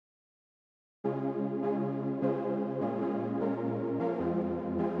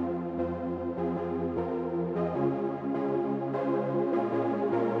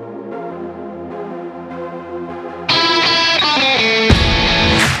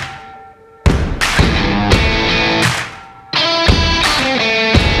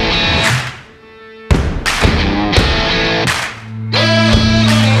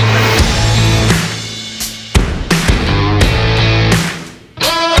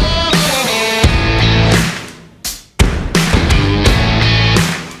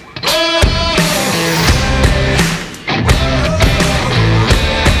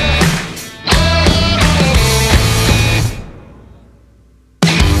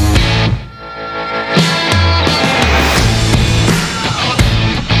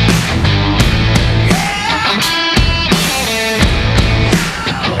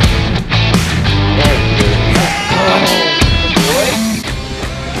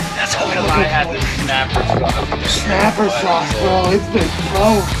Snapper sauce, bro. It's been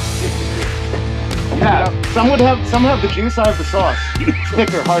flowing. Yeah, some have the juice, I have the sauce. It's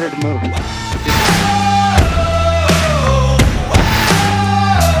thicker, harder to move.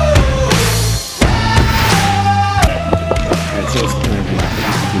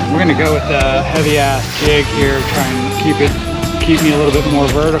 We're gonna go with the heavy ass jig here, try and keep me a little bit more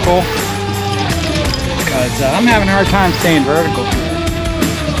vertical, because I'm having a hard time staying vertical.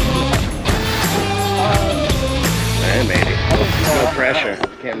 Hey, baby. No pressure.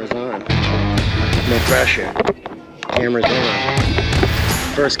 Camera's on. No pressure. Camera's on.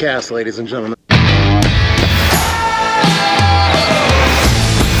 First cast, ladies and gentlemen.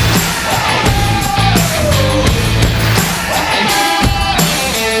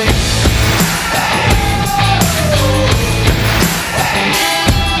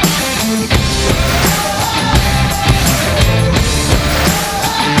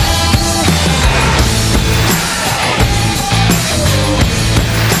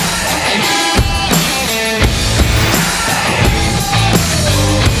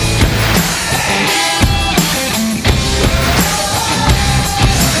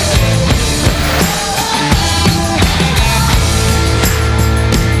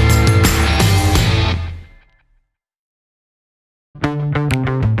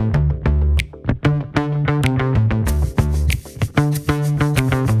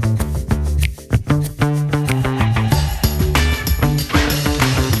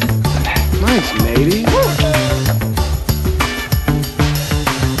 Nice, matey.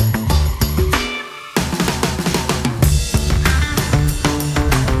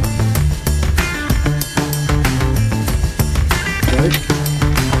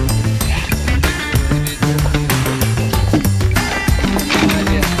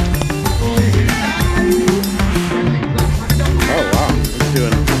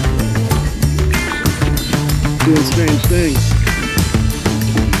 Doing strange things.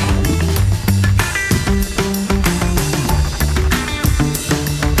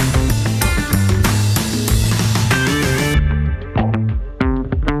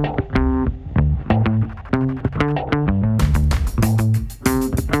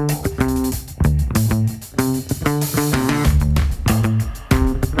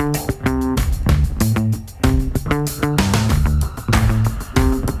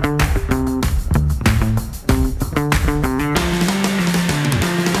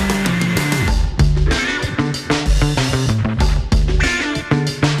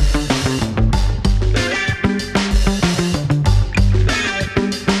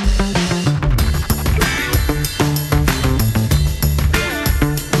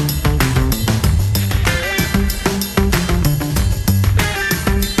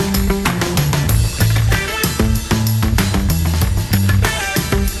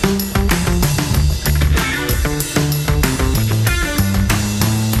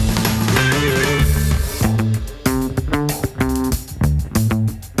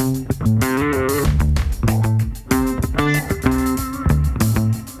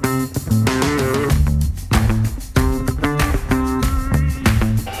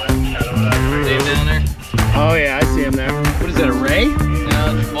 Oh yeah, I see him there. What is that, a ray?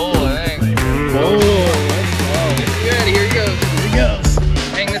 No, it's a bowl, I think. Oh, let's go. You ready? Here he goes. Here he goes.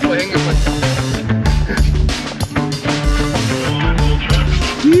 Hang this way, hang this way.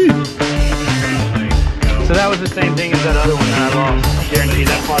 So that was the same thing as that other one that I lost. I guarantee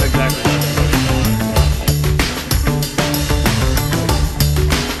that fought exactly.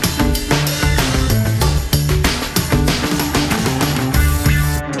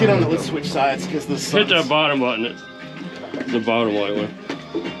 Get on it, let's switch sides because the Hit that bottom button. It's the bottom white one.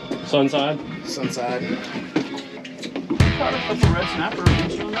 Sun side? Sun side. Got a couple red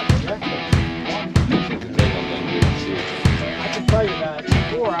snapper.